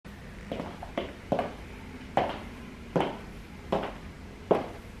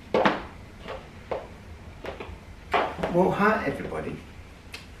Well, hi everybody.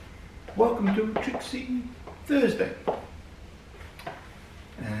 Welcome to Trixie Thursday.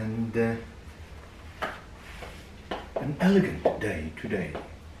 And an elegant day today,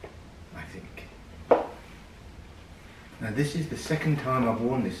 I think. Now this is the second time I've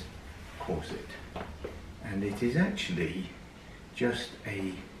worn this corset, and it is actually just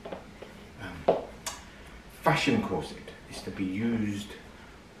a fashion corset. It's to be used,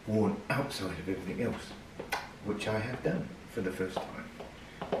 worn outside of everything else, which I have done for the first time.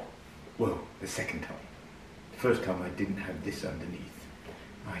 Well, the second time. The first time I didn't have this underneath.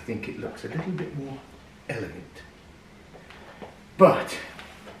 I think it looks a little bit more elegant. But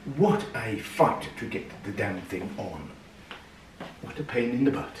what a fight to get the damn thing on. What a pain in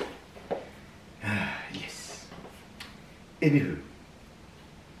the butt. Yes. Anywho,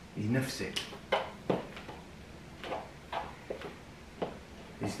 enough said.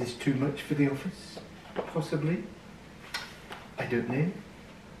 Is this too much for the office? Possibly. I don't know.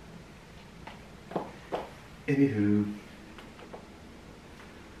 Anywho,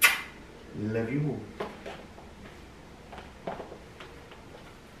 love you all.